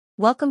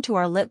Welcome to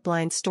our Lit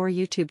Blind Store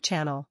YouTube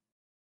channel.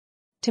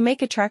 To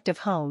make attractive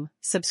home,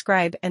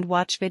 subscribe and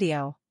watch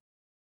video.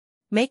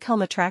 Make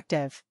home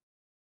attractive.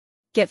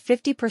 Get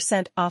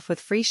 50% off with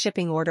free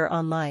shipping order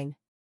online.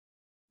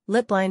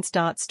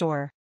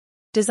 Litblinds.store.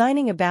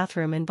 Designing a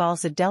bathroom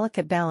involves a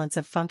delicate balance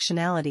of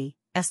functionality,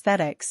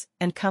 aesthetics,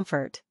 and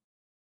comfort.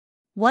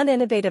 One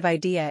innovative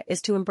idea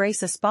is to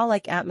embrace a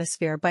spa-like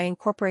atmosphere by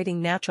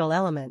incorporating natural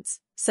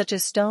elements, such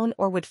as stone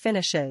or wood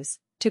finishes,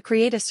 to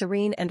create a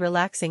serene and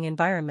relaxing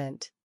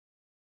environment.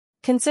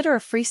 Consider a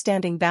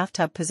freestanding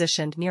bathtub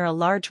positioned near a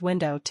large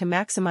window to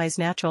maximize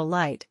natural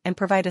light and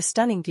provide a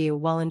stunning view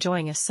while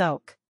enjoying a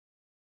soak.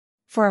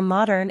 For a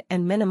modern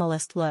and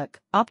minimalist look,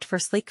 opt for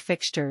sleek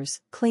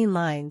fixtures, clean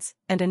lines,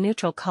 and a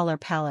neutral color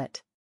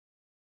palette.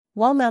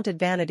 Wall-mounted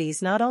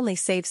vanities not only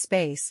save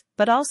space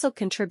but also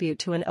contribute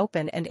to an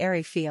open and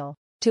airy feel.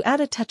 To add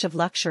a touch of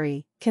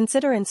luxury,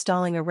 consider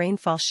installing a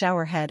rainfall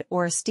shower head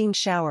or a steam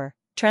shower,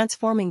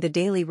 transforming the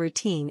daily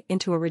routine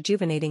into a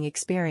rejuvenating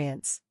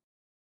experience.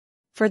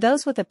 For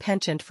those with a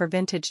penchant for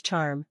vintage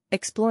charm,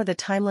 explore the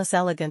timeless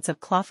elegance of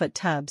clawfoot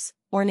tubs,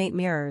 ornate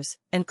mirrors,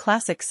 and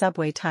classic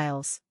subway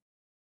tiles.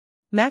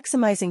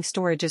 Maximizing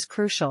storage is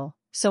crucial,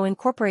 so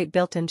incorporate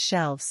built-in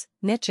shelves,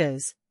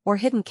 niches, or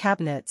hidden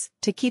cabinets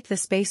to keep the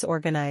space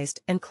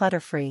organized and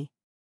clutter-free.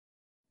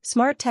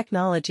 Smart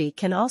technology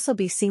can also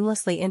be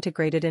seamlessly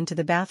integrated into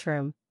the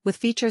bathroom, with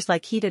features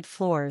like heated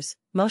floors,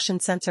 motion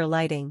sensor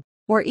lighting,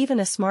 or even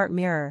a smart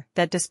mirror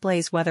that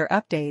displays weather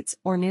updates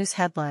or news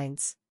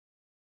headlines.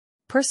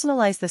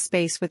 Personalize the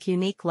space with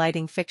unique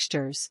lighting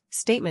fixtures,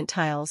 statement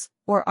tiles,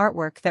 or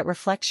artwork that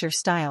reflects your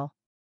style.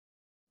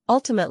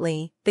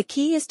 Ultimately, the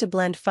key is to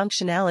blend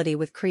functionality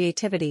with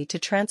creativity to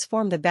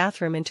transform the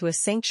bathroom into a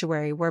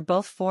sanctuary where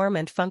both form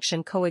and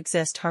function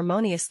coexist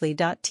harmoniously.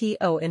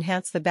 To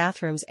enhance the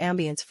bathroom's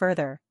ambience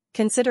further,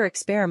 consider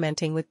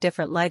experimenting with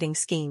different lighting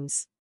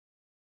schemes.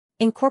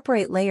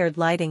 Incorporate layered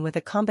lighting with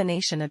a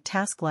combination of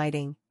task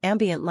lighting,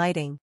 ambient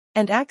lighting,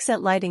 and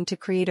accent lighting to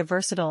create a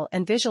versatile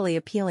and visually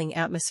appealing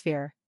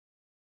atmosphere.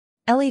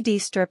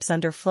 LED strips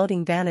under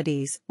floating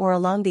vanities or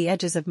along the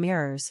edges of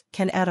mirrors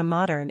can add a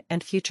modern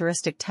and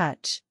futuristic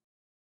touch.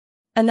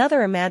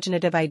 Another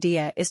imaginative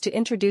idea is to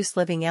introduce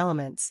living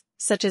elements,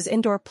 such as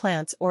indoor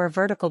plants or a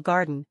vertical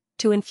garden,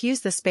 to infuse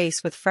the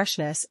space with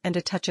freshness and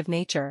a touch of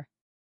nature.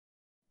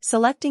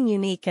 Selecting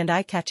unique and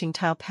eye-catching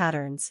tile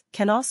patterns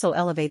can also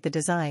elevate the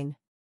design.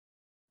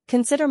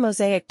 Consider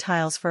mosaic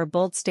tiles for a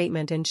bold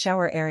statement in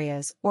shower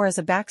areas or as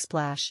a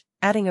backsplash,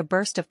 adding a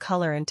burst of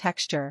color and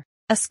texture.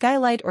 A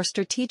skylight or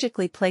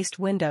strategically placed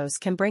windows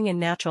can bring in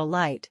natural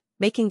light,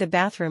 making the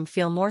bathroom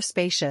feel more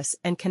spacious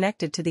and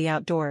connected to the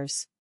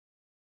outdoors.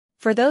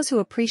 For those who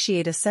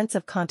appreciate a sense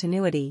of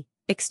continuity,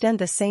 extend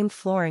the same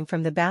flooring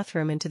from the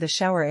bathroom into the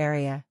shower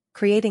area,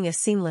 creating a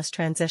seamless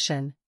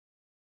transition.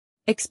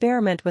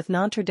 Experiment with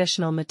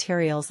non-traditional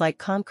materials like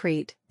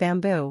concrete,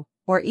 bamboo,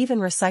 or even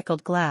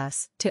recycled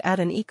glass to add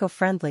an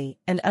eco-friendly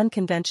and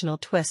unconventional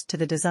twist to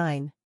the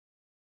design.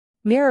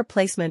 Mirror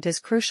placement is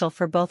crucial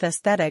for both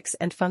aesthetics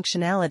and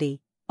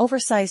functionality.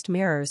 Oversized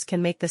mirrors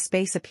can make the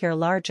space appear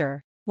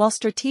larger, while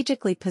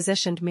strategically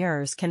positioned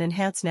mirrors can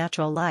enhance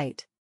natural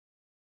light.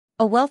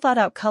 A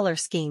well-thought-out color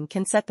scheme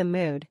can set the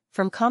mood,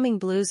 from calming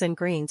blues and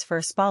greens for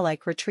a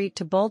spa-like retreat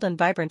to bold and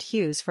vibrant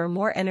hues for a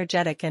more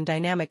energetic and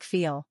dynamic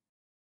feel.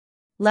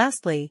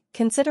 Lastly,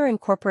 consider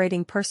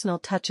incorporating personal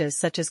touches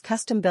such as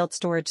custom-built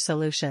storage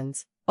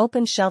solutions,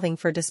 open shelving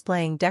for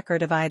displaying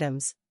decorative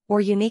items,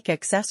 or unique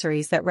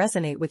accessories that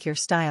resonate with your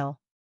style.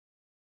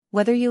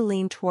 Whether you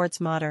lean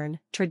towards modern,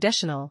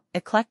 traditional,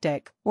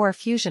 eclectic, or a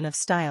fusion of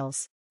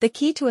styles, the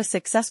key to a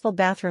successful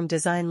bathroom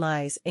design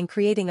lies in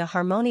creating a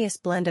harmonious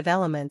blend of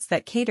elements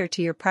that cater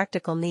to your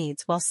practical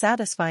needs while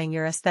satisfying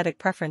your aesthetic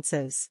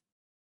preferences.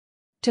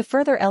 To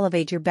further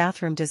elevate your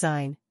bathroom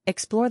design,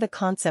 explore the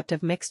concept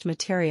of mixed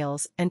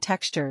materials and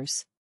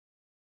textures.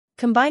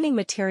 Combining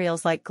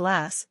materials like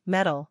glass,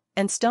 metal,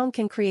 and stone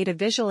can create a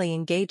visually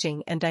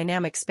engaging and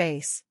dynamic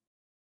space.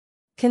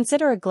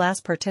 Consider a glass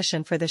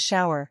partition for the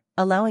shower,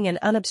 allowing an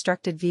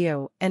unobstructed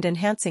view and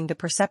enhancing the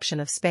perception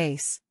of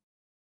space.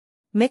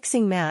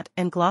 Mixing matte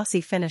and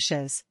glossy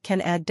finishes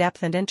can add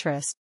depth and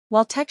interest,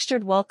 while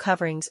textured wall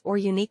coverings or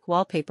unique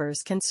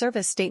wallpapers can serve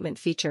as statement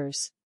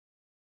features.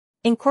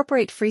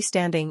 Incorporate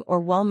freestanding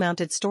or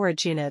wall-mounted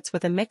storage units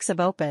with a mix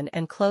of open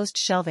and closed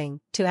shelving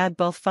to add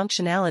both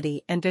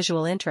functionality and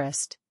visual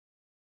interest.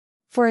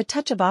 For a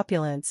touch of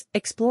opulence,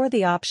 explore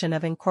the option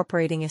of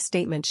incorporating a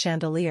statement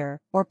chandelier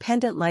or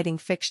pendant lighting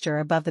fixture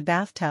above the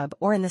bathtub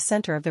or in the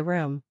center of the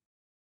room.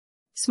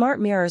 Smart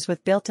mirrors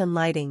with built-in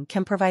lighting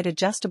can provide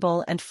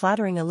adjustable and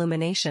flattering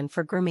illumination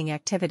for grooming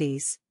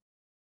activities.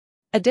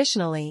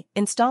 Additionally,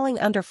 installing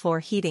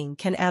underfloor heating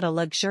can add a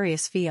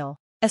luxurious feel,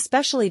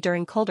 especially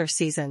during colder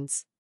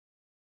seasons.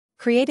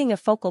 Creating a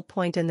focal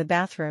point in the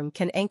bathroom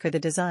can anchor the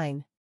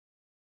design.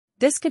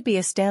 This could be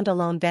a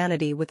standalone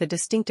vanity with a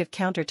distinctive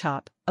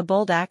countertop, a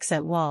bold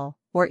accent wall,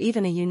 or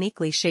even a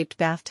uniquely shaped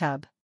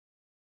bathtub.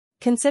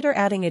 Consider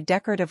adding a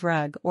decorative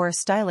rug or a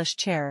stylish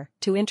chair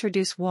to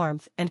introduce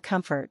warmth and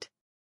comfort.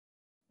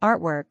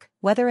 Artwork,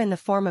 whether in the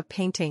form of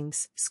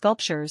paintings,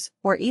 sculptures,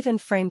 or even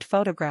framed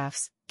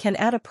photographs, can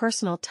add a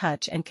personal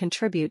touch and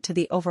contribute to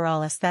the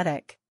overall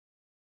aesthetic.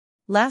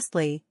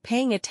 Lastly,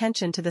 paying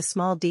attention to the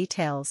small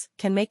details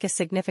can make a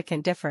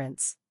significant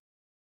difference.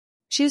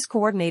 Choose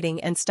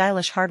coordinating and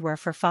stylish hardware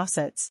for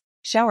faucets,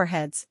 shower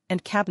heads,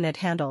 and cabinet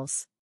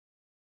handles.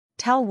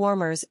 Towel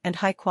warmers and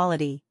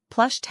high-quality,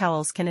 plush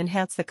towels can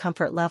enhance the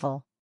comfort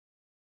level.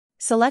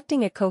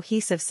 Selecting a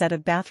cohesive set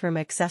of bathroom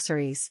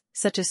accessories,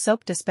 such as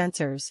soap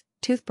dispensers,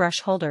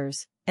 toothbrush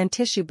holders, and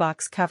tissue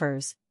box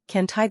covers,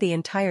 can tie the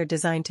entire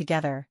design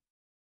together.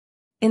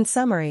 In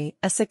summary,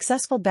 a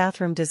successful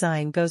bathroom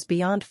design goes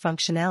beyond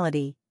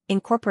functionality,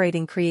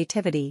 incorporating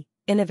creativity,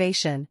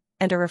 innovation,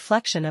 and a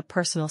reflection of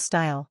personal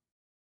style.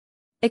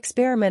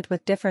 Experiment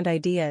with different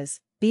ideas,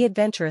 be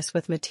adventurous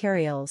with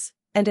materials,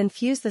 and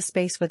infuse the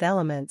space with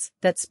elements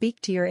that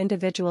speak to your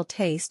individual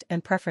taste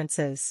and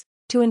preferences.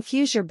 To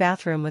infuse your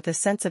bathroom with a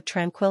sense of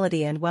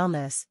tranquility and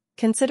wellness,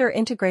 consider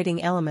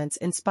integrating elements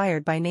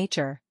inspired by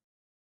nature.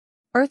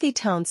 Earthy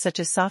tones such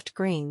as soft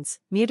greens,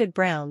 muted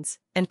browns,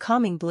 and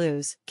calming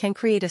blues can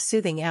create a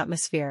soothing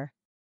atmosphere.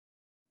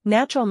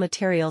 Natural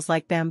materials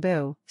like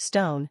bamboo,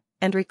 stone,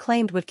 and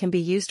reclaimed wood can be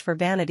used for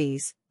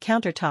vanities,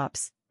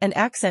 countertops, and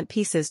accent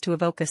pieces to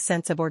evoke a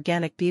sense of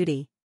organic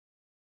beauty.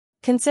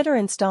 Consider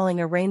installing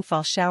a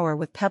rainfall shower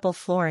with pebble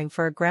flooring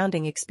for a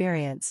grounding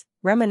experience,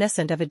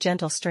 reminiscent of a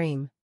gentle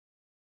stream.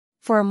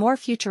 For a more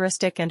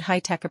futuristic and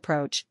high-tech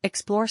approach,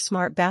 explore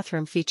smart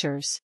bathroom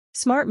features.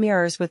 Smart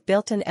mirrors with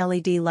built-in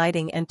LED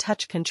lighting and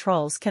touch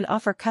controls can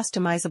offer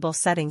customizable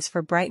settings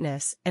for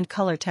brightness and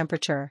color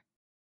temperature.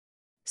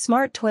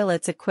 Smart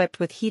toilets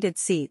equipped with heated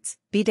seats,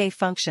 bidet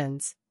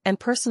functions, and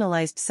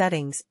personalized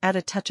settings add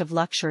a touch of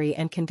luxury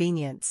and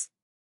convenience.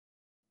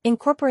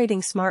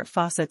 Incorporating smart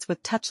faucets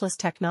with touchless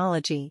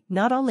technology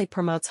not only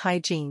promotes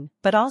hygiene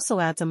but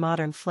also adds a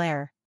modern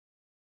flair.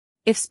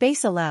 If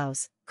space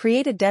allows,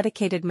 create a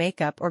dedicated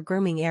makeup or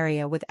grooming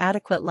area with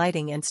adequate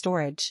lighting and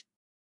storage.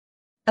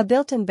 A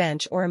built-in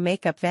bench or a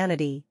makeup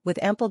vanity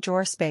with ample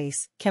drawer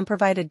space can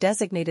provide a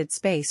designated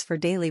space for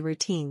daily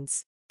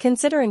routines.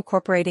 Consider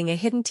incorporating a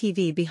hidden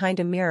TV behind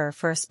a mirror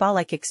for a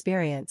spa-like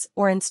experience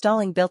or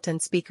installing built-in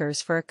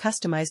speakers for a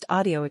customized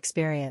audio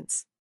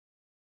experience.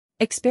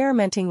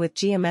 Experimenting with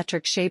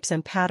geometric shapes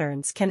and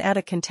patterns can add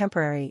a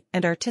contemporary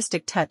and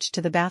artistic touch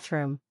to the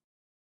bathroom.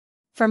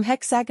 From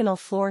hexagonal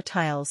floor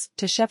tiles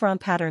to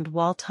chevron-patterned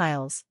wall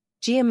tiles,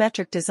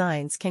 geometric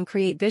designs can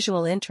create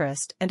visual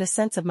interest and a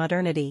sense of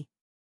modernity.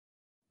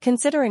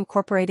 Consider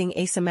incorporating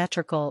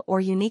asymmetrical or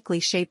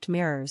uniquely shaped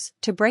mirrors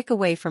to break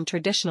away from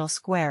traditional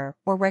square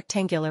or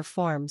rectangular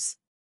forms.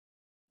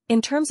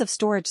 In terms of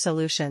storage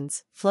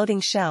solutions, floating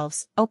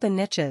shelves, open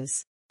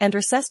niches, and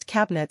recessed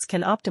cabinets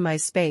can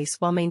optimize space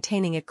while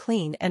maintaining a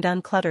clean and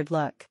uncluttered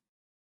look.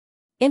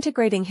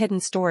 Integrating hidden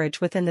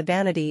storage within the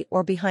vanity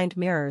or behind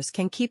mirrors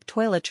can keep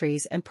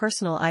toiletries and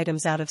personal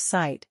items out of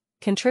sight,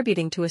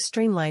 contributing to a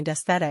streamlined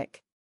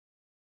aesthetic.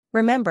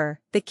 Remember,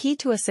 the key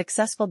to a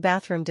successful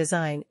bathroom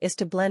design is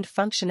to blend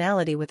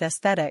functionality with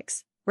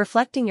aesthetics,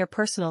 reflecting your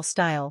personal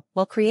style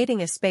while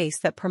creating a space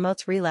that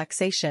promotes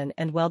relaxation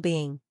and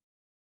well-being.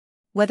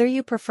 Whether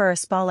you prefer a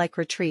spa-like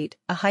retreat,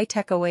 a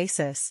high-tech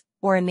oasis,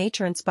 or a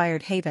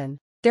nature-inspired haven,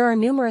 there are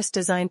numerous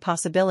design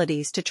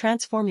possibilities to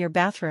transform your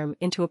bathroom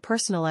into a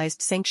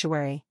personalized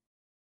sanctuary.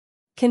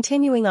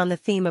 Continuing on the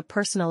theme of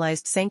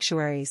personalized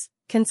sanctuaries,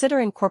 consider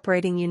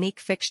incorporating unique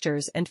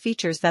fixtures and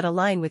features that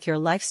align with your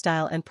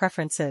lifestyle and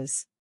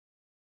preferences.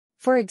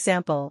 For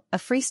example, a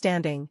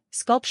freestanding,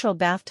 sculptural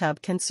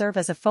bathtub can serve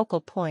as a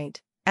focal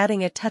point,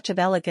 adding a touch of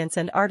elegance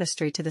and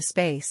artistry to the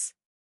space.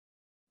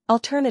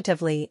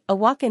 Alternatively, a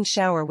walk-in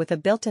shower with a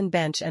built-in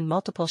bench and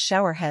multiple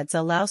shower heads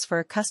allows for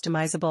a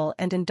customizable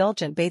and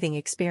indulgent bathing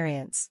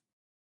experience.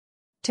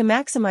 To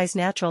maximize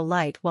natural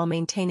light while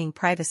maintaining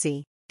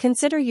privacy,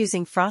 consider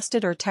using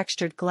frosted or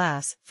textured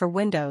glass for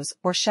windows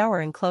or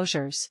shower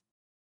enclosures.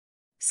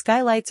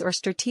 Skylights or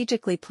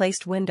strategically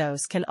placed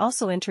windows can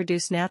also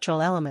introduce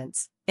natural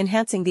elements,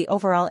 enhancing the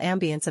overall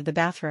ambience of the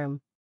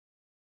bathroom.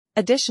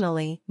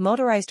 Additionally,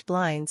 motorized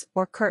blinds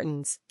or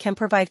curtains can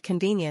provide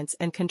convenience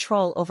and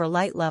control over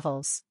light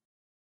levels.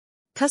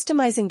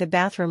 Customizing the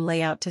bathroom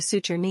layout to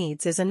suit your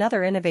needs is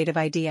another innovative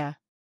idea.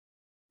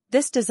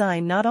 This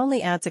design not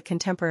only adds a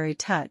contemporary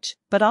touch,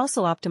 but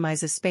also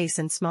optimizes space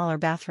in smaller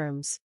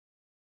bathrooms.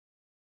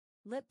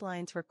 Lit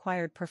blinds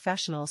required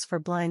professionals for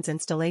blinds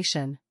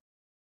installation.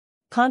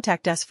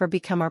 Contact us for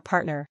Become Our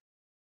Partner.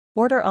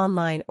 Order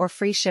online or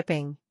free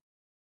shipping.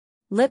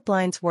 Lit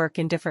blinds work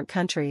in different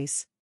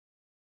countries: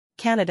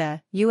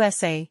 Canada,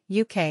 USA,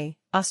 UK,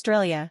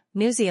 Australia,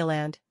 New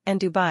Zealand, and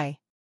Dubai.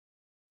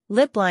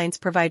 Lit blinds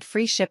provide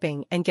free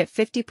shipping and get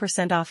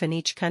 50% off in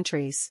each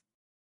countries.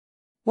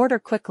 Order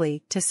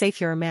quickly to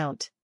save your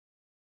amount.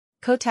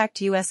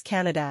 Contact US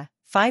Canada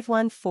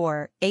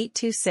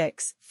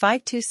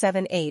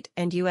 514-826-5278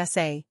 and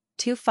USA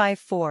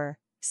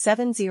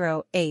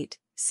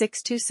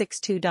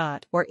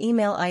 254-708-6262. Or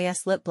email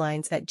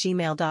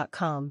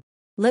islitblinds@gmail.com.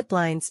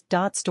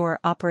 Litblinds.store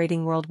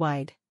operating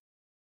worldwide.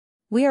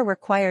 We are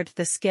required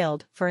the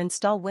skilled for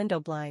install window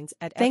blinds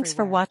at Thanks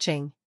for everywhere.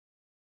 watching.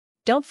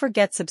 Don't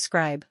forget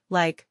subscribe,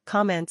 like,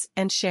 comments,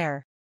 and share.